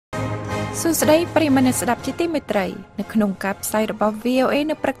សួស្តីប្រិយមិត្តស្ដាប់ជាទីមេត្រីនៅក្នុងការផ្សាយរបស់ VOA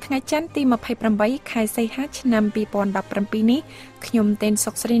នៅព្រឹកថ្ងៃច័ន្ទទី28ខែសីហាឆ្នាំ2017នេះខ្ញុំទេន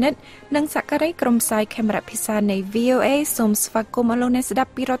សុកស្រីនិតនិងសក្តិក្រុមផ្សាយខេមរៈភាសានៃ VOA សូមស្វាគមន៍អស់លោកអ្នកស្ដា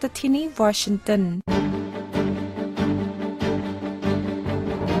ប់ពីរដ្ឋធានី Washington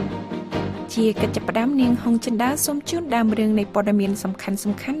ជាកិច្ចផ្ដាំនាងហុងចិន្តាសូមជូនដើមរឿងនៃព័ត៌មានសំខា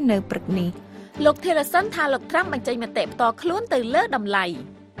ន់ៗនៅព្រឹកនេះលោកធីរ៉ាសិនថាលោកត្រាំបញ្ចេញមតិផ្ទាល់ខ្លួនទៅលើតម្លៃ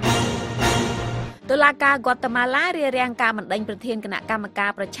តុលាការហ្គាតេម៉ាឡារារាំងការបណ្តេញប្រធានគណៈកម្មការ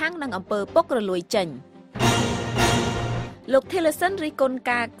ប្រឆាំងនឹងអំពើពុករលួយចេញលោកធីរ៉ាសិនរិះគន់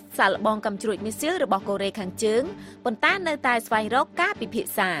ការសាកល្បងកំជ្រួចមីស៊ីលរបស់កូរ៉េខាងជើងប៉ុន្តែនៅតែស្វែងរកការពិភា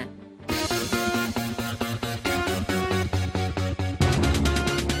ក្សា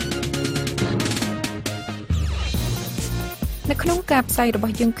នៅក្នុងការផ្សាយរប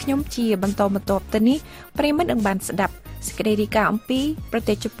ស់យើងខ្ញុំជាបន្តបន្ទាប់ទៅនេះប្រិយមិត្តនឹងបានស្ដាប់សេចក្តីរាយការណ៍អំពីប្រ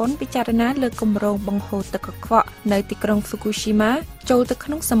ទេសជប៉ុនពិចារណាលើគម្រោងបង្ហូរទឹកកខ្វក់នៅទីក្រុង Fukushima ចូលទៅក្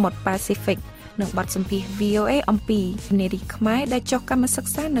នុងសមុទ្រ Pacific និងបទសម្ភាសន៍ VOA អំពីនារីខ្មែរដែលចុះកម្មសិ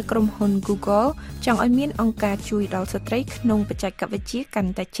ក្សានៅក្រុមហ៊ុន Google ចង់ឲ្យមានអង្គការជួយដល់ស្ត្រីក្នុងបច្ចេកវិទ្យាកា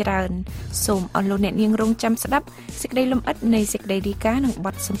ន់តែច្រើនសូមអរលោកអ្នកនាងរងចាំស្ដាប់សេចក្តីលម្អិតនៃសេចក្តីរាយការណ៍និងប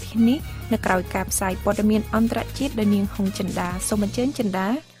ទសម្ភាសន៍នេះនៅក្រៅការផ្សាយព័ត៌មានអន្តរជាតិដោយនាងហុងចិន្តាសូមអញ្ជើញចិន្តា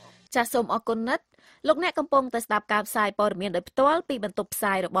ចាសសូមអរគុណណាស់លោកអ្នកកំពុងតែស្ដាប់ការផ្សាយព័ត៌មានដោយផ្ទាល់ពីបន្ទប់ផ្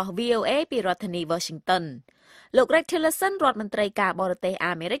សាយរបស់ VOA ពីរដ្ឋធានី Washington លោក Rex Tillerson រដ្ឋមន្ត្រីការបរទេស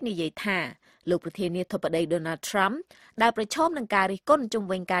អាមេរិកនិយាយថាលោកប្រធានាធិបតី Donald Trump ដែលប្រឈមនឹងការរិះគន់ជំ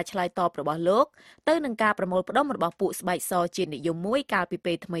វិញការឆ្លើយតបរបស់លោកទៅនឹងការប្រមូលផ្ដុំរបស់ពួកស្បែកសជាតិនិយមមួយកាលពី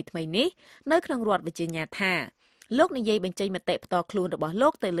ពេលថ្មីៗនេះនៅក្នុងរដ្ឋ Virginia ថាលោកនិយាយបញ្ចេញមតិផ្ទាល់ខ្លួនរបស់លោ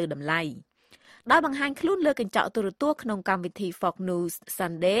កទៅលើតម្លៃដោយបង្ហាញខ្លួនលើកញ្ចក់ទូរទស្សន៍ក្នុងកម្មវិធី Fox News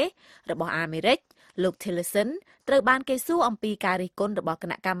Sunday របស់អាមេរិកលោក Tillerson ត្រូវបានគេសួរអំពីការរិះគន់របស់គ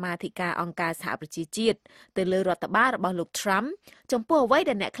ណៈកម្មាធិការអង្គការសហប្រជាជាតិទៅលើរដ្ឋបាលរបស់លោក Trump ចំពោះអ្វី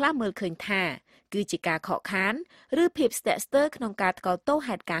ដែលអ្នកខ្លះមើលឃើញថាគឺជាការខកខានឬភាពស្ទាក់ស្ទើរក្នុងការថ្កោលទោស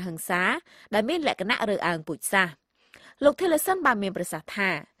ហេតុការណ៍ហិង្សាដែលមានលក្ខណៈរើសអើងពូជសាសន៍លោក Tillerson បានមានប្រសាសន៍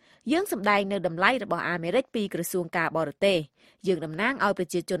ថាយើងសម្ដែងនៅតម្លៃរបស់អាមេរិកពីក្រសួងការបរទេសយើងតំណាងឲ្យប្រ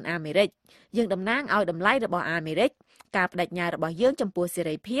ជាជនអាមេរិកយើងតំណាងឲ្យតម្លៃរបស់អាមេរិកការបដិញ្ញារបស់យើងចំពោះសេ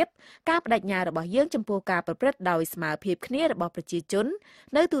រីភាពការបដិញ្ញារបស់យើងចំពោះការប្រព្រឹត្តដោយស្មើភាពគ្នារបស់ប្រជាជន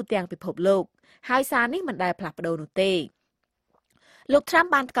នៅទូទាំងពិភពលោកហើយសារនេះមិនដែលផ្លាស់ប្ដូរនោះទេលោក Trump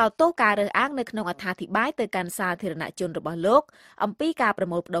បានថ្កោលទោសការរើសអើងនៅក្នុងអត្ថាធិប្បាយទៅកាន់សាធារណជនរបស់លោកអំពីការប្រ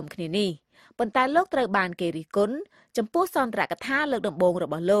មូលផ្ដុំគ្នានេះប៉ុន្តែលោកត្រូវបានគេរិះគន់ចំពោះសន្ទរកថាលើកដំបូងរ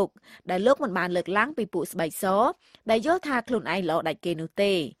បស់លោកដែលលោកមិនបានលើកឡើងពីពួកស្បែកសដែលយល់ថាខ្លួនឯងល្អដាច់គេនោះ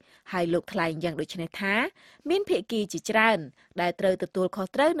ទេហើយលោកថ្លែងយ៉ាងដូចនេះថាមានភាគីជាច្រើនដែលត្រូវទទួលខុស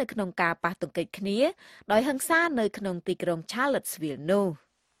ត្រូវនៅក្នុងការប៉ះទង្គិចគ្នាដោយហិង្សានៅក្នុងទីក្រុង Charlottesville នោះ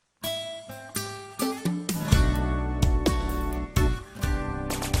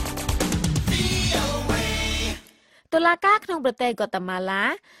តុលាការក្នុងប្រទេសហ្គាតេម៉ាឡា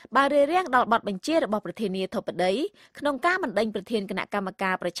បានរារាំងដល់បទបញ្ជារបស់ប្រធានាធិបតីក្នុងការបណ្តេញប្រធានគណៈកម្ម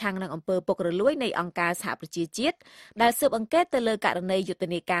ការប្រឆាំងនឹងអំពើពុករលួយនៃអង្គការសហប្រជាជាតិដែលស៊ើបអង្កេតទៅលើករណីយុទ្ធ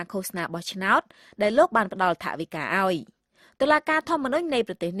នាការឃោសនាបោះឆ្នោតដែលលោកបានផ្ដល់ថវិកាឲ្យតុលាការធម្មនុញ្ញនៃ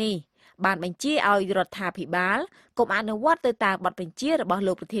ប្រទេសនេះបានបញ្ជាឲ្យរដ្ឋាភិបាលកុំអនុវត្តទៅតាមបទបញ្ជារបស់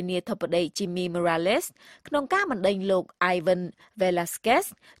លោកប្រធានាធិបតី Jimmy Morales ក្នុងការបណ្តេញលោក Ivan Velasquez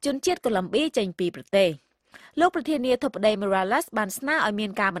ជនជាតិកូឡុំប៊ីចេញពីប្រទេសលោកប្រធានាធិបតី Morales បានស្នើឲ្យមា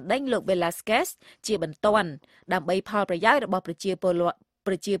នការបណ្តេញលោក Velasquez ជាបន្ទាន់ដើម្បីផលប្រយោជន៍របស់ប្រជាពលរ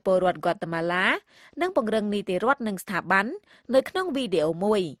ដ្ឋហ្គាតេម៉ាឡានិងពង្រឹងនីតិរដ្ឋនិងស្ថាប័ននៅក្នុងវីដេអូ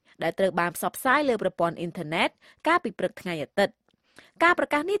មួយដែលត្រូវបានផ្សព្វផ្សាយលើប្រព័ន្ធអ៊ីនធឺណិតកាលពីព្រឹកថ្ងៃអាទិត្យការប្រ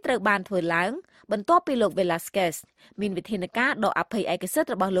កាសនេះត្រូវបានធ្វើឡើងបន្ទាប់ពីលោក Velasquez មានវិធានការដកអភ័យឯកសិទ្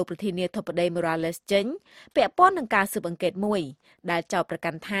ធិរបស់លោកប្រធានាធិបតី Morales ចេញពាក់ព័ន្ធនឹងការស៊ើបអង្កេតមួយដែលចោទប្រ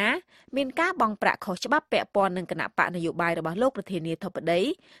កាន់ថាមានការបង់ប្រាក់ខុសច្បាប់ពាក់ព័ន្ធនឹងគណៈបកនយោបាយរបស់លោកប្រធានាធិបតី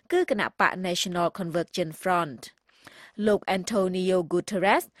គឺគណៈបក National Convergence Front លោក Antonio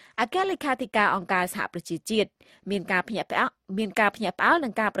Guterres អគ្គលេខាធិការអង្គការសហប្រជាជាតិមានការភ្ញាក់ផ្អើលនឹ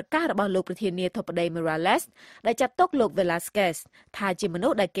ងការប្រកាសរបស់លោកប្រធានាធិបតី Morales ដែលចាត់ទុកលោក Velasquez ថាជាមនុ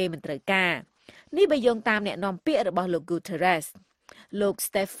ស្សដែលគេមិនត្រូវការនេះបើយោងតាមអ្នកនាំពាក្យរបស់លោក Guterres លោក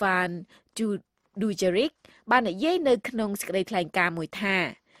Stefan Dujarric បាននិយាយនៅក្នុងសេចក្តីថ្លែងការណ៍មួយថា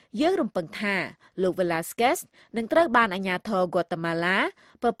យើងរំពឹងថាលោក Velasquez នឹងត្រូវបានអាជ្ញាធរហ្គាតេម៉ាឡា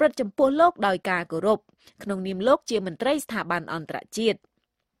ប្រព្រឹត្តចំពោះលោកដោយការគោរពក្នុងនាមលោកជាមន្ត្រីស្ថាប័នអន្តរជាតិ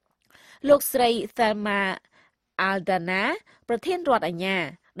លោកស្រី Thelma Aldana ប្រធានរដ្ឋអាជ្ញា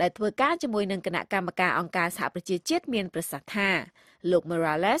ដែលធ្វើការជាមួយនឹងគណៈកម្មការអង្គការសហប្រជាជាតិមានប្រសាសន៍ថា លោក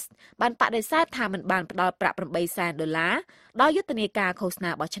Morales បានបដិសេធថាមិនបានផ្ដល់ប្រាក់$800,000ដល់យុទ្ធនាការឃោស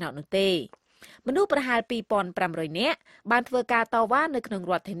នាបោះឆ្នោតនោះទេមនុស្សប្រហែល2,500 នាក់បានធ្វើការតវ៉ានៅក្នុង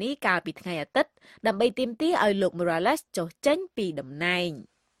រដ្ឋធានីកាលពីថ្ងៃអាទិត្យដើម្បីទាមទារឲ្យលោក Morales ចុះចេញពីតំណែង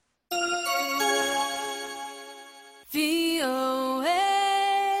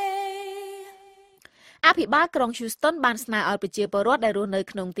អភិបាលក្រុង Houston បានស្នើឲ្យប្រជាពលរដ្ឋដែលរស់នៅ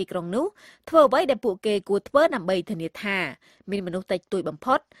ក្នុងទីក្រុងនោះធ្វើអ្វីដែលពួកគេគួរធ្វើដើម្បីធានាថាមានមនុស្សតិចតួចបំ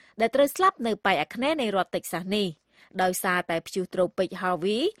ផុតដែលត្រូវស្លាប់នៅប៉ែកអាគ្នេយ៍នៃរដ្ឋ Texas នេះដោយសារតែព្យុះត្រូពិច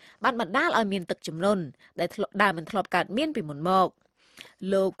Harvey បានបណ្ដាលឲ្យមានទឹកជំនន់ដែលមិនធ្លាប់កើតមានពីមុនមក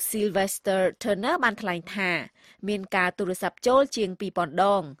លោក Sylvester Turner បានថ្លែងថាមានការទូរស័ព្ទចូលជាង 2,000 ដ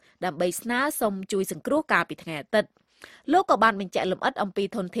ងដើម្បីស្នើសុំជួយសង្គ្រោះកាលពីថ្ងៃអាទិត្យលោកក៏បានបញ្ជាក់លម្អិតអំពី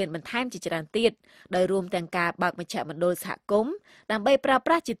ធនធានបន្ថែមជាច្រើនទៀតដោយរួមទាំងការបើកមជ្ឈមណ្ឌលសហគមន៍ដើម្បីប្រើ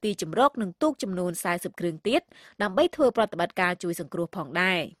ប្រាស់ជាទីជម្រកនិងទូកចំនួន40គ្រឿងទៀតដើម្បីធ្វើប្រតិបត្តិការជួយសង្គ្រោះផង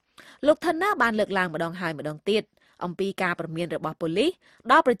ដែរលោក Turner បានលើកឡើងម្ដងហើយម្ដងទៀតអំពីការព្រមានរបស់ប៉ូលីស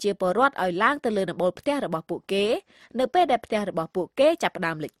ដល់ប្រជាពលរដ្ឋឲ្យឡើងទៅលើដំបូលផ្ទះរបស់ពួកគេនៅពេលដែលផ្ទះរបស់ពួកគេចាប់ផ្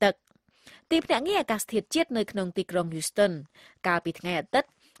ដើមលិចទឹកទីភ្នាក់ងារអាកាសធាតុជាតិនៅក្នុងទីក្រុង Houston កាលពីថ្ងៃអាទិត្យ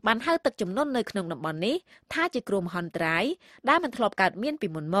បានហៅទឹកជំនន់នៅក្នុងតំបន់នេះថាជាគ្រោះមហន្តរាយដែលមិនធ្លាប់កើតមានពី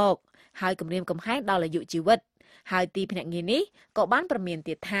មុនមកហើយគំរាមកំហែងដល់អាយុជីវិតហើយទីភ្នាក់ងារនេះក៏បានព្រមាន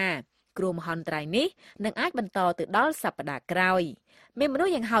ទៀតថាគ្រោះមហន្តរាយនេះនឹងអាចបន្តទៅដល់សប្តាហ៍ក្រោយមានមនុស្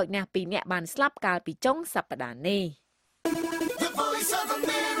សយ៉ាងហោចណាស់2នាក់បានស្លាប់កាលពីចុងសប្តាហ៍នេះ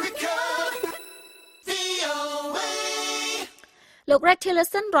លោក Rex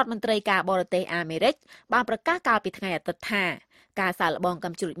Tillerson រដ្ឋមន្ត្រីការបរទេសអាមេរិកបានប្រកាសកាលពីថ្ងៃអាទិត្យថាការសាកល្បង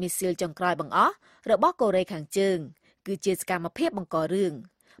កាំជ្រួចមីស៊ីលចុងក្រោយបង្អស់របស់កូរ៉េខាងជើងគឺជាសកម្មភាពបង្ករឿង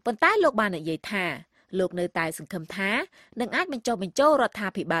ប៉ុន្តែលោកបាននិយាយថាលោកនៅតែសង្ឃឹមថានឹងអាចបញ្ចុះបញ្ចូលរដ្ឋា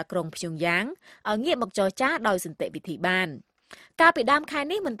ភិបាលក្រុងព្យុងយ៉ាងឲ្យងាកមកចរចាដោយសន្តិវិធីបានកាលពីដើមខែ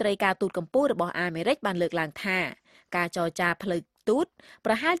នេះមន្ត្រីការទូតកម្ពុជារបស់អាមេរិកបានលើកឡើងថាការចរចាផ្លូវទូត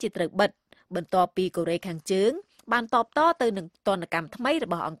ប្រហែលជាត្រូវបិទបន្ទាប់ពីកូរ៉េខាងជើងបានតបតទៅនឹងទណ្ឌកម្មថ្មីរ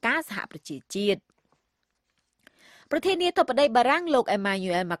បស់អង្គការសហប្រជាជាតិប្រធានាធិបតីបារាំងលោក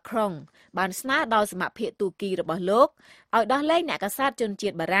Emmanuel Macron បានស្នើដល់សមាភិកទូគីរបស់លោកឲ្យដោះលែងអ្នកកាសែតជនជា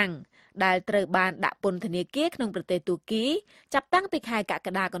តិបារាំងដែលត្រូវបានដាក់ពន្ធនាគារក្នុងប្រទេសទូគីចាប់តាំងពីខែកក្ក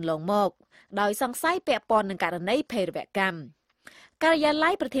ដាកន្លងមកដោយសង្ស័យពាក់ព័ន្ធនឹងករណីភេរវកម្មការិយាល័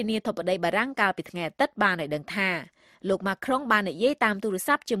យប្រធានាធិបតីបារាំងកាលពីថ្ងៃអាទិត្យបានឲ្យដឹងថាលោក Macron បាននិយាយតាមទូរ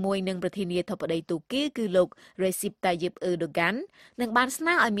ស័ព្ទជាមួយនឹងប្រធានាធិបតីទូគីគឺលោក Recep Tayyip Erdogan និងបានស្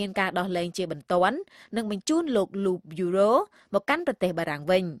នើឲ្យមានការដោះលែងជាបន្ទាន់និងបញ្ជូនលោក Loup Bureau មកកាន់ប្រទេសបារាំង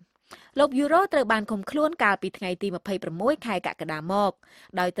វិញលោក Bureau ត្រូវបានឃុំខ្លួនកាលពីថ្ងៃទី26ខែកក្កដាមក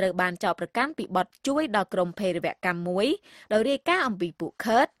ដោយត្រូវបានចោទប្រកាន់ពីបទជួយដល់ក្រុមភេរវកម្មមួយដោយរាយការណ៍អំពីពួក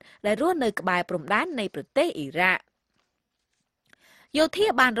Kurd ដែលរស់នៅក្បែរព្រំដែននៃប្រទេសអ៊ីរ៉ាក់យោធា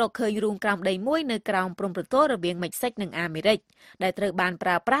បានរកឃើញរូងក្រោមដីមួយនៅក្រោមព្រំប្រទល់រវាងមិចស៊ិកនិងអាមេរិកដែលត្រូវបានប្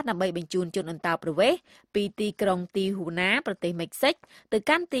រើប្រាស់ដើម្បីបញ្ជូនជនអន្តោប្រវេសន៍ពីទីក្រុងទីហ៊ូណាប្រទេសមិចស៊ិកទៅ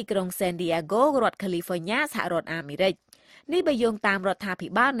កាន់ទីក្រុង San Diego រដ្ឋ California សហរដ្ឋអាមេរិកនេះបើយោងតាមរដ្ឋាភិ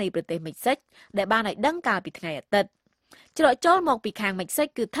បាលនៃប្រទេសមិចស៊ិកដែលបានឲ្យដឹងកាលពីថ្ងៃអាទិត្យច្រកចូលមកពីខាងមិចស៊ិក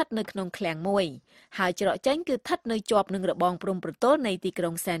គឺស្ថិតនៅក្នុងឃ្លាំងមួយហើយច្រកចេញគឺស្ថិតនៅជាប់នឹងរបងព្រំប្រទល់នៃទីក្រុ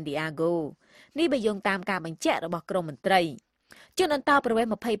ង San Diego នេះបើយោងតាមការបញ្ជាក់របស់ក្រមមន្ត្រីជនអន្តោប្រវេស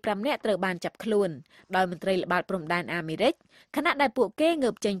ន៍25នាក់ត្រូវបានចាប់ខ្លួនដោយមន្ត្រីល្បាតព្រំដែនអាមេរិកខណៈដែលពួកគេងើ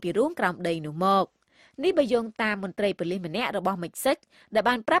បចេញពីរូងក្រោមដីនោះមកនេះបើយោងតាមមន្ត្រីប៉ូលីសម្នាក់របស់មិចស៊ិកដែល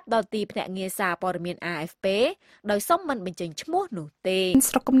បានប្រាប់ដល់ទីភ្នាក់ងារសារព័ត៌មាន AFP ដោយសុំមិនបញ្ចេញឈ្មោះនោះទេ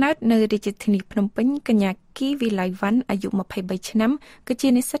ស្រុកកំណើតនៅរាជធានីភ្នំពេញកញ្ញាគីវីឡៃវ៉ាន់អាយុ23ឆ្នាំគឺជា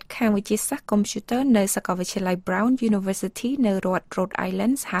និស្សិតខាងវិទ្យាសាស្ត្រកុំព្យូទ័រនៅសាកលវិទ្យាល័យ Brown University នៅរដ្ឋ Rhode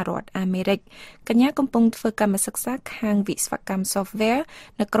Island សហរដ្ឋអាមេរិកកញ្ញាកំពុងធ្វើកម្មសិក្សាខាងវិស្វកម្ម software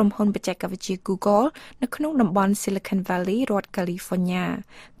នៅក្រុមហ៊ុនបច្ចេកវិទ្យា Google នៅក្នុងតំបន់ Silicon Valley រដ្ឋ California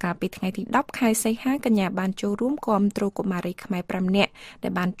កាលពីថ្ងៃទី10ខែសីហាកញ្ញាបានចូលរួមគាំទ្រកុមារីខ្មែរ5នាក់ដែ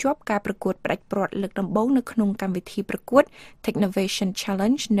លបានជាប់ការប្រកួតផ្ដាច់ព្រាត់លើកដំបូងនៅក្នុងកម្មវិធីប្រកួត Technovation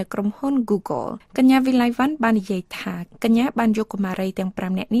Challenge នៅក្រុមហ៊ុន Google កញ្ញាវីឡៃវ៉ាន់បាននិយាយថាកញ្ញាបានយកកុមារីទាំង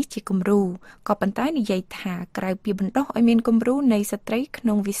5នាក់នេះជាគំរូក៏ប៉ុន្តែនិយាយថាក្រៅពីបណ្ដុះឲ្យមានគំរូនៃស្ត្រីក្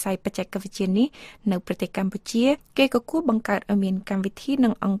នុងវិស័យបច្ចេកវិទ្យានេះនៅប្រទេសកម្ពុជាគេក៏គួរបង្កើតឲ្យមានកម្មវិធីនិ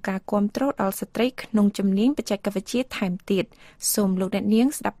ងអង្គការគាំទ្រដល់ស្ត្រីក្នុងជំនាញបច្ចេកវិទ្យាថែមទៀតសូមលោកអ្នកនាង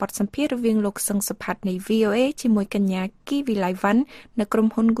ស្ដាប់បទសម្ភាសន៍រវាងលោកសឹងសុផាត់នៃ VOA ជាមួយកញ្ញាគីវីឡៃវ៉ាន់នៅក្រុម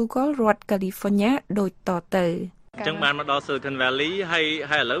ហ៊ុន Google រដ្ឋ California ដូចតទៅអញ្ចឹងបានមកដល់ Silicon Valley ហើយ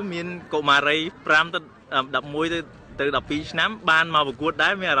ឥឡូវមានកុមារី5ទៅ11ទៅ12ឆ្នាំបានមកប្រកួតដែ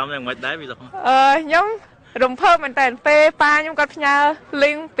រមានអារម្មណ៍យ៉ាងម៉េចដែរវាខ្ញុំ រំភើបមែនតើពេលប៉ាខ្ញុំគាត់ផ្ញើ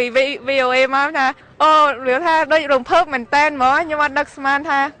link ពី VOA មកថាអូលឿនថាដូចរំភើបមែនតើហ្មងខ្ញុំអត់នឹកស្មាន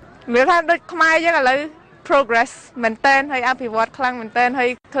ថាលឿនថាដូចខ្មែរយើងឥឡូវ progress មែនតើហើយអភិវឌ្ឍខ្លាំងមែនតើហើយ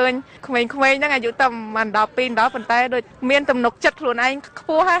ឃើញក្មេងៗហ្នឹងអាយុតែមិនដល់2ដល់ប៉ុន្តែដូចមានទំនុកចិត្តខ្លួនឯងខ្ព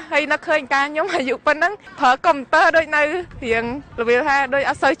ស់ហើយនឹកឃើញការខ្ញុំអាយុប៉ុណ្ណឹងប្រើកុំព្យូទ័រដូចនៅរៀងរបៀបថាដូច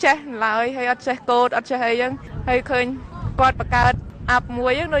អត់សូវចេះឡើយហើយអត់ចេះកូដអត់ចេះអីចឹងហើយឃើញគាត់បង្កើត app មួ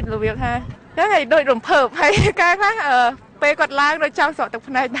យហ្នឹងដូចរបៀបថាចឹងហើយដូចរំភើបហើយការខ្លះពេលគាត់ឡើងដូចចង់ស្រក់ទឹក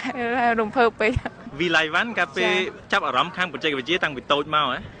ភ្នែកដែររំភើបពេកវិល័យវ៉ាន់កាលពេលចាប់អារម្មណ៍ខាងបច្ចេកវិទ្យាតាំងពីតូចមក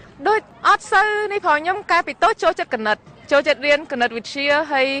ហ៎ដូចអត់សូវនេះផងខ្ញុំកាលពីតូចចូលចិត្តគណិតចូលចិត្តរៀនគណិតវិទ្យា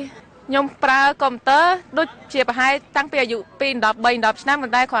ហើយខ្ញុំប្រើកុំព្យូទ័រដូចជាប្រហែលតាំងពីអាយុ2 13 10ឆ្នាំប៉ុ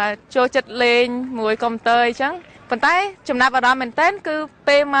ន្តែគាត់ចូលចិត្តលេងមួយកុំព្យូទ័រអីចឹងប៉ុន្តែចំណាប់អារម្មណ៍មែនតើគឺ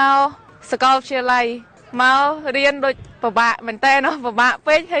ពេលមកសាកលវិទ្យាល័យមករៀនដូចពិបាកមែនតើពិបាក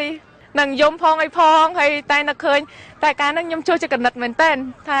ពេកហើយនឹងយំផងអីផងហើយតែនឹកឃើញតែកាលហ្នឹងខ្ញុំចូលចិត្តគណិតមែនតើ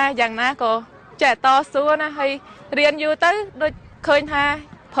ថាយ៉ាងណាក៏ចេះតស៊ូណាហើយរៀនយូរទៅដូចឃើញថា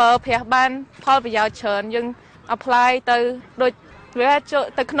ប្រើប្រាស់បានផលប្រយោជន៍ច្រើនយើង apply ទៅដូចវា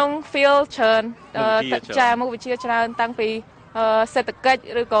ទៅក្នុង field ច្រើនចាមុខវិជ្ជាច្រើនតាំងពីសេដ្ឋកិច្ច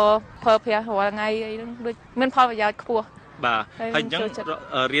ឬក៏ប្រើប្រាស់រាល់ថ្ងៃអីហ្នឹងដូចមានផលប្រយោជន៍ខ្ពស់បាទហើយអញ្ចឹង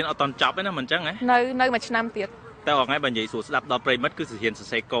រៀនអត់តន់ចប់ទេណាមិនអញ្ចឹងហ៎នៅមួយឆ្នាំទៀតតែអត់ថ្ងៃបើនិយាយសួរស្ដាប់ដល់ប្រិមិត្តគឺរៀនសរ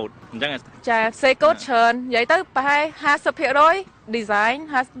សេរកូដអញ្ចឹងចាសរសេរកូដច្រើននិយាយទៅប្រហែល 50% design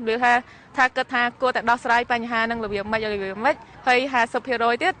ឬថាគិតថាគួរតែដោះស្រាយបញ្ហានឹងរបៀបម៉េចហើយ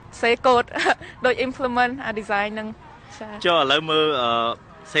 50% ទៀតសរសេរកូដដូច implement design នឹងចុះឥឡូវមើល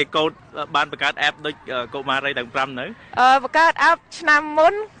សេកូដបានបង្កើត app ដូចកុមារីទាំង5នៅបង្កើត app ឆ្នាំមុ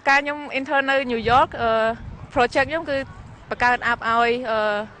នកាលខ្ញុំ intern នៅ New York project ខ្ញុំគឺបង្កើត app ឲ្យ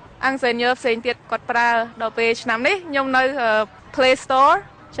engineer ផ្សេងទៀតគាត់ប្រើដល់ពេលឆ្នាំនេះខ្ញុំនៅ Play Store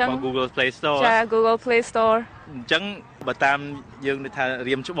ចឹង Google Play Store ចា Google Play Store អញ្ចឹងបើតាមយើងនិយាយថា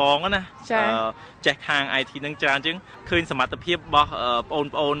រៀមច្បងណាចេះខាង IT ហ្នឹងច្រើនជាងឃើញសមត្ថភាពរបស់បង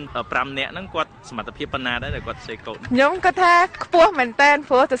ប្អូន5នាក់ហ្នឹងគាត់សមត្ថភាពប៉ុណ្ណាដែរគាត់សេកូដខ្ញុំគាត់ថាខ្ពស់មែនតើ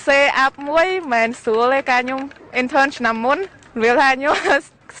ព្រោះទៅសេ app មួយមិនមែនស្រួលទេកាលខ្ញុំ intern ឆ្នាំមុនវាថាខ្ញុំ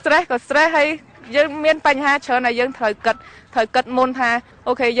stress ក៏ stress ហើយយើងមានបញ្ហាច្រើនហើយយើងត្រូវគិតមុនថា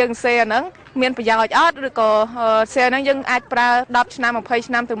អូខេយើងសេអាហ្នឹងមានប្រយោជន៍អត់ឬក៏សេអាហ្នឹងយើងអាចប្រើ10ឆ្នាំ20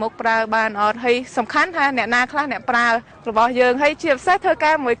ឆ្នាំទៅមុខប្រើបានអត់ហើយសំខាន់ថាអ្នកណាខ្លះអ្នកប្រើរបស់យើងហើយជាពិសេសធ្វើ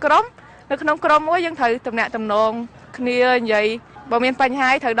ការមួយក្រុមនៅក្នុងក្រុមមួយយើងត្រូវទំនាក់ទំនងគ្នានិយាយបើមានបញ្ហា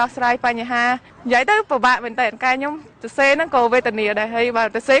ត្រូវដោះស្រាយបញ្ហានិយាយទៅពិបាកមែនតើកាលខ្ញុំទៅសេហ្នឹងក៏វេទនាដែរហើយបើ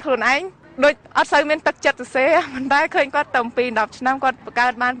ទៅសេខ្លួនឯងដូចអត់សូវមានទឹកចិត្តទៅសេប៉ុន្តែឃើញគាត់តាំងពី10ឆ្នាំគាត់បង្កើ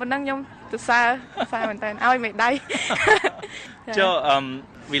តបានប៉ុណ្ណឹងខ្ញុំទៅសើមែនតើឲ្យមេដៃចុះ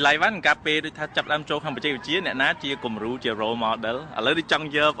វិល័យវ៉ាន់កាលពេលដូចថាចាប់ដើមចូលខាងបច្ចេកវិទ្យាអ្នកណាជាគំរូជា role model ឥឡូវដូចចង់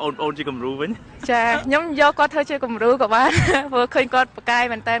យកបងប្អូនជាគំរូវិញចាខ្ញុំយកគាត់ធ្វើជាគំរូក៏បានព្រោះឃើញគាត់ប្រកែក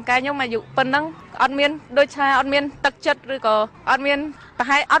មែនតើកាយខ្ញុំអាយុប៉ុណ្ណឹងអត់មានដូចថាអត់មានទឹកចិត្តឬក៏អត់មានប្រ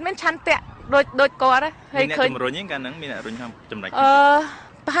ហែលអត់មានឆន្ទៈដូចគាត់ហើយឃើញជំរុញហ្នឹងកាលហ្នឹងមានអ្នករុញថាចំណុច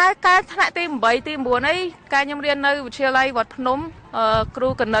ប្រហែលការថ្នាក់ទី8ទី9អីកាលខ្ញុំរៀននៅវិទ្យាល័យវត្តភ្នំគ្រូ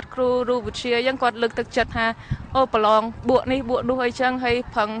គណិតគ្រូរូបវិទ្យាអញ្ចឹងគាត់លើកទឹកចិត្តថាអូប្រឡងបួកនេះបួកនោះអីចឹងហើយ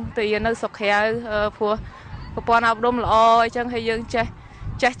ផឹងទៅរៀននៅស្រុកក្រៅព្រោះប្រព័ន្ធអប់រំល្អអញ្ចឹងហើយយើងចេះ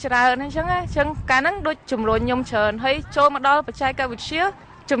ច្រើនអញ្ចឹងកាលហ្នឹងដូចជំរុញខ្ញុំច្រើនហើយចូលមកដល់បច្ចេកវិទ្យា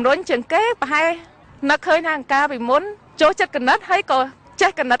ជំរុញជាងគេប្រហែលនឹកឃើញថាអង្ការពីមុនចូលចិត្តគណិតហើយក៏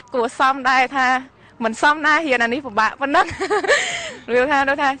ចេះគណិតគួរសមដែរថាមិនសមណារៀនអានេះពិបាកប៉ុណ្ណឹងរឿងថា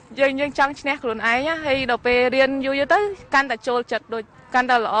ដូចថាយើងចង់ឈ្នះខ្លួនឯងហើយដល់ពេលរៀនយូរទៅកាន់តែចូលចិត្តដូចកាន់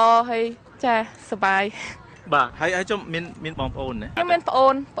តែល្អហើយចាសប្បាយបាទហើយចុះមានបងប្អូនណាខ្ញុំមានប្អូ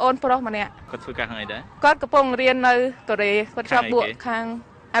នប្រុសម្នាក់គាត់ធ្វើការខាងអីដែរគាត់កំពុងរៀននៅកូរ៉េគាត់ជាប់បួកខាង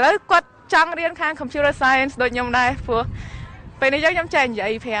ឥឡូវគាត់ចង់រៀនខាង Computer Science ដូចខ្ញុំដែរព្រោះពេលនេះខ្ញុំចេះនិយា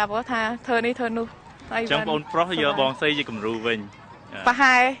យប្រាប់ថាធ្វើនេះធ្វើនោះហើយចឹងបងប្រុសយកបងស្រីជាគំរូវិញប្រ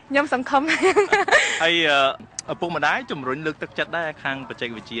ហែលខ្ញុំសង្ឃឹមហើយឪពុកម្ដាយជំរុញលើកទឹកចិត្តដែរខាងបច្ចេក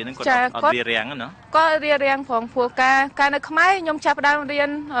វិទ្យាហ្នឹងគាត់អត់រៀបរៀងណាគាត់រៀបរៀងផងព្រោះការនៅខ្មែរខ្ញុំចាប់ផ្ដើមរៀន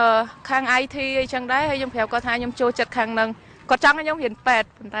ខាង IT អីចឹងដែរហើយខ្ញុំប្រាប់គាត់ថាខ្ញុំចូលចិត្តខាងហ្នឹងគាត់ចង់ឲ្យខ្ញុំរៀនពេទ្យ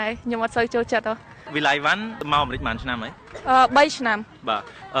ប៉ុន្តែខ្ញុំអត់សូវចូលចិត្តវិល័យវ៉ាន់មកអាមេរិកប៉ុន្មានឆ្នាំហើយ3ឆ្នាំបាទ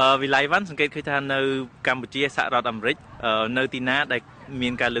វិល័យវ៉ាន់សង្កេតឃើញថានៅកម្ពុជាសហរដ្ឋអាមេរិកនៅទីណាដែលមា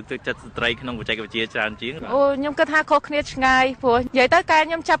នការលើកទឹកចិត្តស្ត្រីក្នុងបច្ចេកវិទ្យាច្រើនជាងអូខ្ញុំគិតថាខុសគ្នាឆ្ងាយព្រោះនិយាយទៅកាល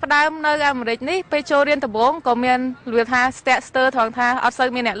ខ្ញុំចាប់ផ្ដើមនៅអាមេរិកនេះពេលចូលរៀនដំបូងក៏មានលឿនថាស្ទាក់ស្ទើរត្រង់ថាអត់សូវ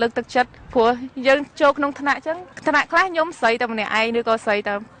មានអ្នកលើកទឹកចិត្តព្រោះយើងចូលក្នុងថ្នាក់អញ្ចឹងថ្នាក់ខ្លះខ្ញុំស្រីតែម្នាក់ឯងឬក៏ស្រី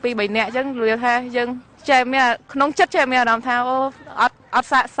តែ2 3នាក់អញ្ចឹងលឿនថាយើងចេះមានក្នុងចិត្តចេះមានអារម្មណ៍ថាអូអត់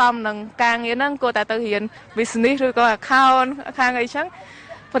ស័ក្តិសមនឹងការងារហ្នឹងគួរតែទៅរៀន business ឬក៏ account ខាងអីចឹង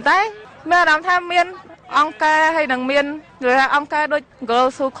ប៉ុន្តែមានអារម្មណ៍ថាមាន អង្គការហើយនឹងមានអង្គការដូច Girl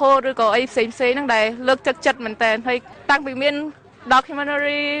Who Code ឬក៏អីផ្សេងៗហ្នឹងដែលលើកទឹកចិត្តមែនតើហើយតាំងពីមាន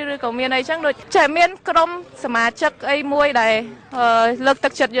documentary ឬក៏មានអីចឹងដូចចេះមានក្រុមសមាជិកអីមួយដែលលើកទឹ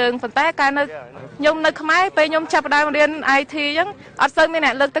កចិត្តយើងប៉ុន្តែកាលនៅខ្ញុំនៅខ្មែរពេលខ្ញុំចាប់ផ្ដើមរៀន IT ចឹងអត់សូវមានអ្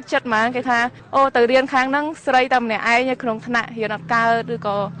នកលើកទឹកចិត្តហ្មងគេថាអូទៅរៀនខាងហ្នឹងស្រីតែម្នាក់ឯងនៅក្នុងថ្នាក់រៀនអត់កើតឬ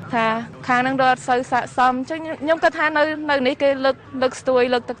ក៏ថាខាងហ្នឹងដូចអត់សូវស័ក្តិសមចឹងខ្ញុំគិតថានៅនេះគេលើកស្ទួយ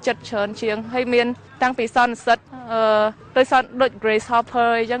លើកទឹកចិត្តច្រើនជាងហើយមានតាំងពីសន្និសិទដូច Grace Hopper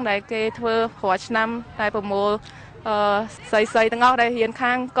អីចឹងដែលគេធ្វើរាល់ឆ្នាំតែប្រមូលស្រីទាំងអស់ដែលរៀន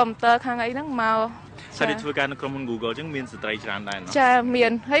ខាងកុំព្យូទ័រខាងអីហ្នឹងមកសិស្សធ្វើការនៅក្រុមហ៊ុន Google ចឹងមានស្ត្រីច្រើនដែរចាមា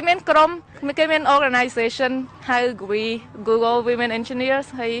នហើយមានក្រុមគេមាន organization ហៅ Google Women Engineers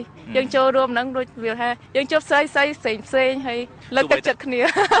ហើយយើងចូលរួមហ្នឹងដូចវាថាយើងជួបស្រីផ្សេងហើយលើកទឹកចិត្តគ្នា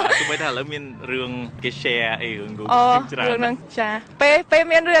ទោះបីថាឥឡូវមានរឿងគេ share អីរឿង Google ច្រើនរឿងហ្នឹងចាពេល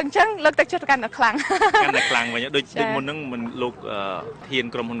មានរឿងអញ្ចឹងលើកទឹកចិត្តកាន់តែខ្លាំងវិញដូចមុនហ្នឹងមិនលោកហ៊ាន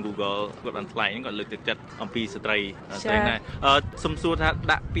ក្រុមហ៊ុន Google គាត់បានថ្លែងគាត់លើកទឹកចិត្តអំពីស្ត្រីដែរសំសួរថា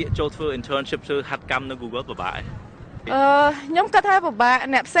ដាក់ពាក្យចូលធ្វើ internship ធ្វើហាត់កម្មនៅ Google ពិបាកខ្ញុំគិតថាពិបាក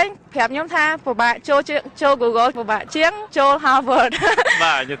អ្នកផ្សេងប្រាប់ខ្ញុំថាពិបាកចូល Google ពិបាកជាងចូល Harvard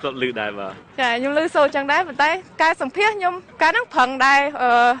បាទខ្ញុំគាត់ឮដែរបាទចាខ្ញុំឮសូរចឹងដែរប៉ុន្តែការសម្ភាសខ្ញុំការហ្នឹងប្រឹងដែរ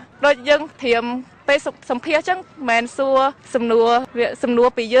ដូចយើងត្រៀមពេលសម្ភាសចឹងមិនមែនសួរសំណួរ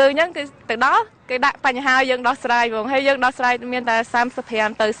ពីយើងចឹងគឺទៅដល់គេដាក់បញ្ហាយើងដោះស្រាយហ្មងហើយយើងដោះស្រាយមានតែ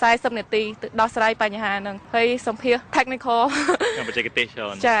35ទៅ40នាទីទៅដោះស្រាយបញ្ហាហ្នឹងហើយសម្ភាស technical បច្ចេកទេសច្រើ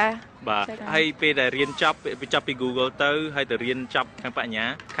នចាបាទហើយពេលដែលរៀនចប់ពី Google ទៅហើយទៅរៀនចប់ខាងបញ្ញា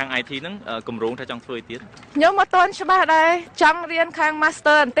ខាង IT ហ្នឹងគម្រោងថាចង់ធ្វើអីទៀតខ្ញុំអត់ទាន់ច្បាស់ដែរចង់រៀនខាង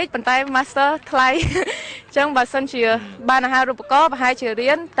Master បន្តិចប៉ុន្តែ Master ថ្លៃអញ្ចឹងបើសិនជាបានអាហារូបករណ៍ប្រហែលជា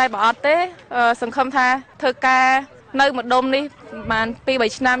រៀនតែបើអត់ទេសង្ឃឹមថាធ្វើការនៅម្ដុំនេះប្រហែល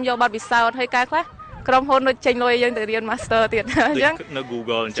 2-3 ឆ្នាំយកបទពិសោធន៍ហើយការខ្លះក្រុមហ៊ុនដូចចេញលុយយើងទៅរៀន Master ទៀតអញ្ចឹងនៅ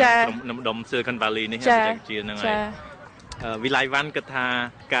Google អញ្ចឹងនៅម្ដុំ Silicon Valley នេះបច្ចេកវិទ្យាហ្នឹងហើយវិល័យវ៉ាន់គិតថា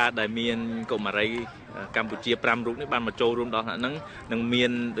ការដែលមានកុមារីកម្ពុជា5រូបនេះបានមកចូលរួមដល់ថ្នាក់ហ្នឹងនឹងមា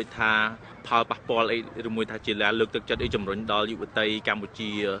នដូចថាផលប៉ះពាល់អីឬមួយថាជាលើកទឹកចិត្តអីជំរុញដល់យុវតីកម្ពុជា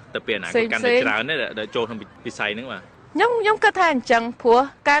ទៅពេលអនាគតកាន់តែច្រើនដែលចូលក្នុងវិស័យហ្នឹងបាទខ្ញុំគិតថាអញ្ចឹងព្រោះ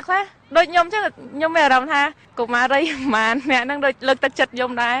ការខ្លះដូចខ្ញុំអញ្ចឹងខ្ញុំមានអារម្មណ៍ថាកុមារីប្រហែលអ្នកហ្នឹងដូចលើកទឹកចិត្តខ្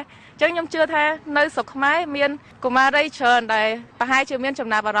ញុំដែរអញ្ចឹងខ្ញុំជឿថានៅស្រុកខ្មែរមានកុមារីច្រើនដែលប្រហែលជាមានចំ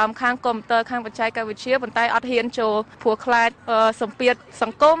ណាប់អារម្មណ៍ខាងកុំព្យូទ័រខាងបច្ចេកវិទ្យាប៉ុន្តែអត់ហ៊ានចូលព្រោះខ្លាចសម្ពាធស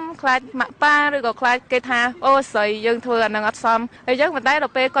ង្គមខ្លាចម៉ាក់ប៉ាឬក៏ខ្លាចគេថាអូស្រីយើងធ្វើអានឹងអត់សមអញ្ចឹងប៉ុន្តែដ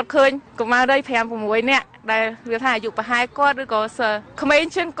ល់ពេលគាត់ឃើញកុមារី 5-6 នាក់ដែលវាថាអាយុប្រហែលគាត់ឬក៏ក្មេង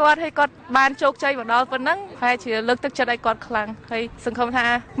ជាងគាត់ហើយគាត់បានជោគជ័យមកដល់ប៉ុណ្ណឹងប្រហែលជាលើកទឹកចិត្តឲ្យគាត់ខ្លាំងហើយសង្ឃឹមថា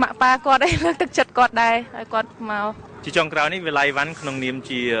ម៉ាក់ប៉ាគាត់ឲ្យលើកទឹកចិត្តគាត់ដែរឲ្យគាត់មកជាចុងក្រោយនេះវិល័យវ៉ាន់ក្នុងនាម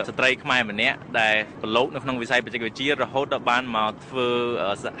ជាស្ត្រីខ្មែរម្នាក់ដែលប្រឡូកនៅក្នុងវិស័យបច្ចេកវិទ្យារហូតដល់បានមកធ្វើ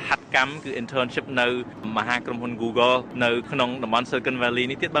សហកម្មគឺ internship នៅមហាក្រុមហ៊ុន Google នៅក្នុងតំបន់ Silicon Valley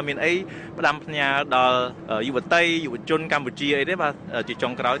នេះទៀតបាទមានអីផ្ដាំផ្ញើដល់យុវតីយុវជនកម្ពុជាអីទេបាទជាចុ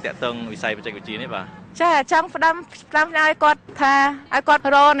ងក្រោយតាក់ទងវិស័យបច្ចេកវិទ្យានេះបាទចាចង់ផ្ដាំឲ្យគាត់ថាឲ្យគាត់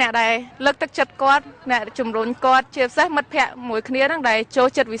រកអ្នកដែលលើកទឹកចិត្តគាត់អ្នកជំរុញគាត់ជាពិសេសមិត្តភ័ក្តិមួយគ្នាហ្នឹងដែលចូល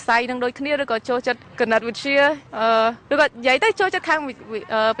ចិត្តវិស័យហ្នឹងដូចគ្នាឬក៏ចូលចិត្តគណិតវិទ្យាឬក៏និយាយទៅចូលចិត្តខាង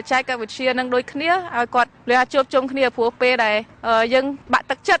បច្ចេកវិទ្យាហ្នឹងដូចគ្នាឲ្យគាត់លះជួបជុំគ្នាព្រោះពេលដែលយើងបាក់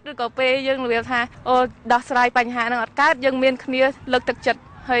ទឹកចិត្តឬក៏ពេលយើងនិយាយថាអូដោះស្រាយបញ្ហាហ្នឹងអត់កើតយើងមានគ្នាលើកទឹកចិត្ត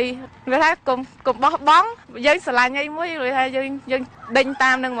ហើយវាថាកុំបោះបង់យើងស្រឡាញ់អីមួយវាថាយើងដេញ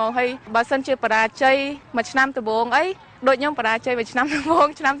តាមនឹងហ្មងហើយបើសិនជាបរាជ័យមួយឆ្នាំដំបូងអីដូចខ្ញុំបរាជ័យមួយឆ្នាំដំបូង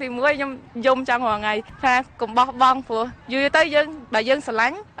ឆ្នាំទី1ខ្ញុំយំចង់រាល់ថ្ងៃថាកុំបោះបង់ព្រោះយូរទៅយើងបើយើងស្រឡា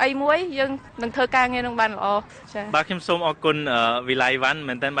ញ់អីមួយយើងនឹងធ្វើការងារនឹងបានល្អចា៎បាទខ្ញុំសូមអរគុណវិល័យវ៉ាន់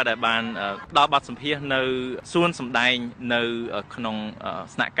មែនទែនបាទដែលបានដល់បទសម្ភាសន៍នៅសួនសម្ដែងនៅក្នុង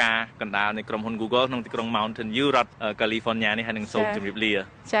ស្នាក់ការកណ្ដាលនៃក្រុមហ៊ុន Google ក្នុងទីក្រុង Mountain View រដ្ឋ California នេះហើយនឹងសូមជម្រាបលា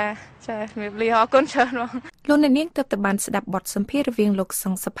ចាជំរាបលាអរគុណច្រើនបងលោកអ្នកនាងទើបតែបានស្ដាប់បទសម្ភាសន៍រវាងលោកស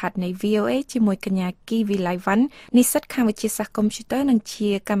ង្ឃសផាតនៃ VOA ជាមួយកញ្ញាគីវីឡៃវ៉ាន់និស្សិតខាងវិទ្យាសាស្ត្រកុំព្យូទ័រនិងជា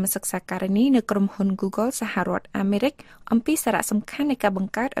កម្មសិក្សាការិនីនៅក្រុមហ៊ុន Google សហរដ្ឋអាមេរិកអំពីសារៈសំខាន់នៃការប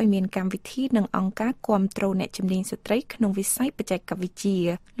ង្កើតឲ្យមានកម្មវិធីនិងអង្គការគាំទ្រអ្នកជំនាញស្ត្រីក្នុងវិស័យបច្ចេកវិទ្យា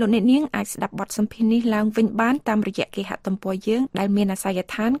លោកអ្នកនាងអាចស្ដាប់បទសម្ភាសន៍នេះឡើងវិញបានតាមរយៈគេហទំព័រយើងដែលមានអាសយ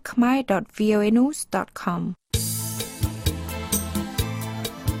ដ្ឋាន khmer.voanews.com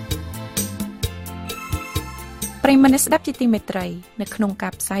ប្ ប្រិយមិត្តស្ដាប់ជាទីមេត្រីនៅក្នុងកា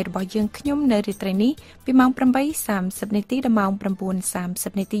រផ្សាយរបស់យើងខ្ញុំនៅរាត្រីនេះពីម៉ោង 8:30 នាទីដល់ម៉ោង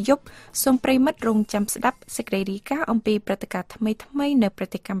 9:30 នាទីយប់សូមប្រិយមិត្តរងចាំស្ដាប់សេចក្តីរាយការណ៍អំពីព្រឹត្តិការណ៍ថ្មីៗនៅប្រ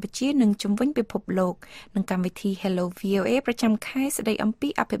ទេសកម្ពុជានិងជុំវិញពិភពលោកនឹងកម្មវិធី Hello VOA ប្រចាំខែស្ដីអំពី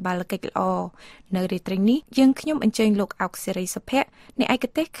អភិបាលកិច្ចល្អនៅរាត្រីនេះយើងខ្ញុំអញ្ជើញលោកអុកសេរីសុភ័ក្រនៃឯក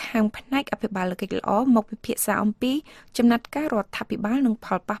ទេសខាងផ្នែកអភិបាលកិច្ចល្អមកពិភាក្សាអំពីចំណាត់ការរដ្ឋាភិបាលនិងផ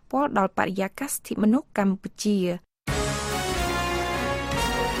លប៉ះពាល់ដល់បរិយាកាសសិទ្ធិមនុស្សកម្ពុជា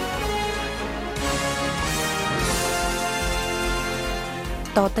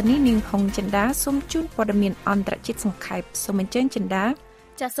តទៅនេះនាងហុងចិន្តាសូមជូនព័ត៌មានអន្តរជាតិសង្ខេបសូមអញ្ជើញចិន្តា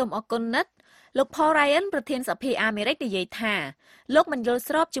ចាសសូមអរគុណណាស់លោក Paul Ryan ប្រធានសភាអាមេរិកនិយាយថាលោកមិនយល់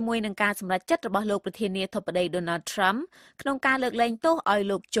ស្របជាមួយនឹងការសម្រេចចិត្តរបស់លោកប្រធានាធិបតី Donald Trump ក្នុងការលើកលែងទោសឲ្យ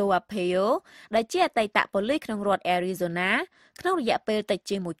លោក Joe Arpaio ដែលជាអតីតប៉ូលីសក្នុងរដ្ឋ Arizona ក្នុងរយៈពេលតិច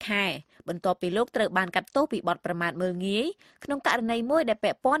ជាង1ខែបន្ទាប់ពីលោកត្រូវបានកាត់ទោសពីបទប្រមាថមើលងាយក្នុងករណីមួយដែល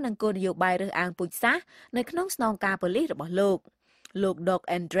ពាក់ព័ន្ធនឹងគោលនយោបាយរើសអើងពូជសាសន៍នៅក្នុងស្នងការប៉ូលីសរបស់លោក Doug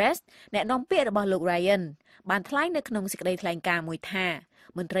Andres អ្នកនាំពាក្យរបស់លោក Ryan បានថ្លែងនៅក្នុងសេចក្តីថ្លែងការណ៍មួយថា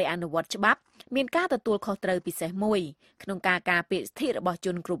មន្ត្រីអនុវត្តច្បាប់មានការទទួលខុសត្រូវពិសេសមួយក្នុងការការពារសិទ្ធិរបស់ជ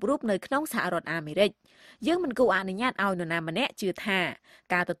នគ្រប់រូបនៅក្នុងសហរដ្ឋអាមេរិកយើងមិនគួរអនុញ្ញាតឲ្យនរណាម្នាក់ជឿថា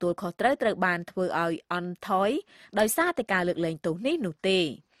ការទទួលខុសត្រូវបានធ្វើឲ្យអន់ថយដោយសារតែការលើកលែងទោសនេះនោះទេ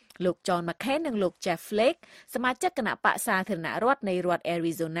លោក John McCain និងលោក Jeff Flake សមាជិកគណៈបក្សសាធារណរដ្ឋនៃរដ្ឋ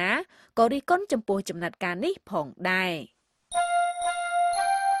Arizona ក៏រិះគន់ចំពោះចំណាត់ការនេះផងដែរ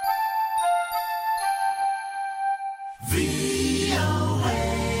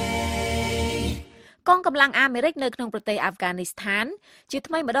កងកម្លាំងអាមេរិកនៅក្នុងប្រទេសអាហ្វហ្គានីស្ថានជា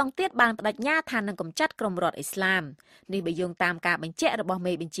ថ្មីម្ដងទៀតបានបដិញ្ញាថានឹងកម្ចាត់ក្រុមរដ្ឋអ៊ីស្លាមនេះបើយោងតាមការបញ្ជាក់របស់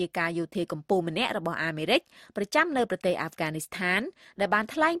មេបញ្ជាការយោធាកម្ពុជាម្នាក់របស់អាមេរិកប្រចាំនៅប្រទេសអាហ្វហ្គានីស្ថានដែលបាន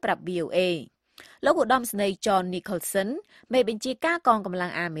ថ្លែងប្រាប់ VOA លោកឧត្តមសេនីយ៍ John Nicholson មេបញ្ជាការកងកម្លាំ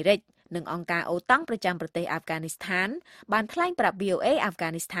ងអាមេរិកនិងអង្គការអូតាំងប្រចាំប្រទេសអាហ្វហ្គានីស្ថានបានថ្លែងប្រាប់ VOA អាហ្វហ្គា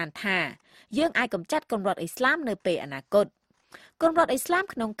នីស្ថានថាយើងអាចកម្ចាត់ក្រុមរដ្ឋអ៊ីស្លាមនៅពេលអនាគតក្រុមរដ្ឋអ៊ីស្លាម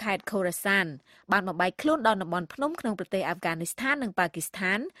ក្នុងខេត្ត Khorasan បានបំបែកខ្លួនដល់តំបន់ភ្នំក្នុងប្រទេសអាហ្វហ្គានីស្ថាននិងប៉ាគីស្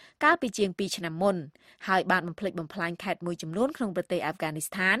ថានកាលពីជាង2ឆ្នាំមុនហើយបានបំផ្លិចបំផ្លាញខេត្តមួយចំនួនក្នុងប្រទេសអាហ្វហ្គានី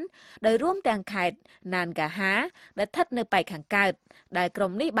ស្ថានដោយរួមទាំងខេត្ត Nangarhar ដែលស្ថិតនៅប៉ែកខាងកើតដែលក្រុ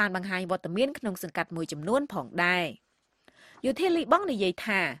មនេះបានបង្ហាញវត្តមានក្នុងសង្កាត់មួយចំនួនផងដែរយោធាលីបង់និយាយ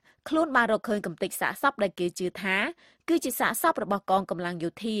ថាខ្លួនបានរកឃើញកំទេចសាកសពដែលគេជឿថាគឺជាសាកសពរបស់កងកម្លាំងយោ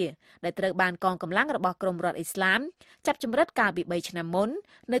ធាដែលត្រូវបានកងកម្លាំងរបស់ក្រុមរដ្ឋអ៊ីស្លាមចាប់ចម្រិតកាលពី3ឆ្នាំមុន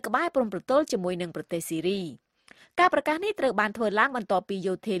នៅក្បែរព្រំប្រទល់ជាមួយនឹងប្រទេសស៊ីរីការប្រកាសនេះត្រូវបានធ្វើឡើងបន្ទាប់ពី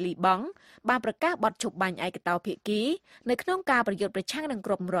យោធាលីបង់បានប្រកាសបទឈប់បាញ់ឯកតោភាគីនៅក្នុងការប្រយុទ្ធប្រឆាំងនឹង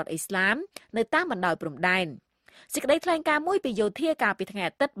ក្រុមរដ្ឋអ៊ីស្លាមនៅតាមបណ្ដោយព្រំដែនសេចក្តីថ្លែងការណ៍មួយពីយោធាកាលពីថ្ងៃ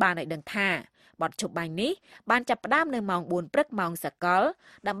អាទិត្យបានឲ្យដឹងថាបទឈប់បាញ់នេះបានចាប់ផ្ដើមនៅម៉ោង 4 ព្រឹកម៉ោងសកល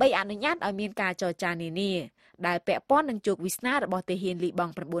ដើម្បីអនុញ្ញាតឲ្យមានការចរចានានាដែលពាក់ព័ន្ធនឹងជោគវាសនារបស់ទាហានលីប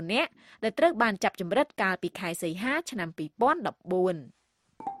ង់9នាក់ដែលត្រូវបានចាប់ចម្រិតកាលពីខែសីហាឆ្នាំ2014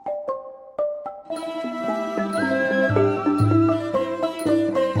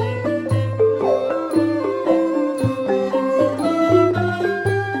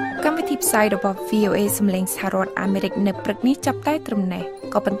ផ្សាយរបស់ VOA សម្លេងសហរដ្ឋអាមេរិកនៅព្រឹកនេះចាប់តែត្រឹមនេះ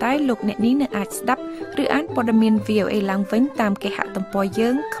ក៏ប៉ុន្តែលោកអ្នកនាងនៅអាចស្ដាប់ឬអានព័ត៌មាន VOA ឡើងវិញតាមគេហទំព័រយើ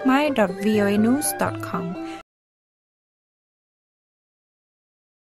ង khmer.voanews.com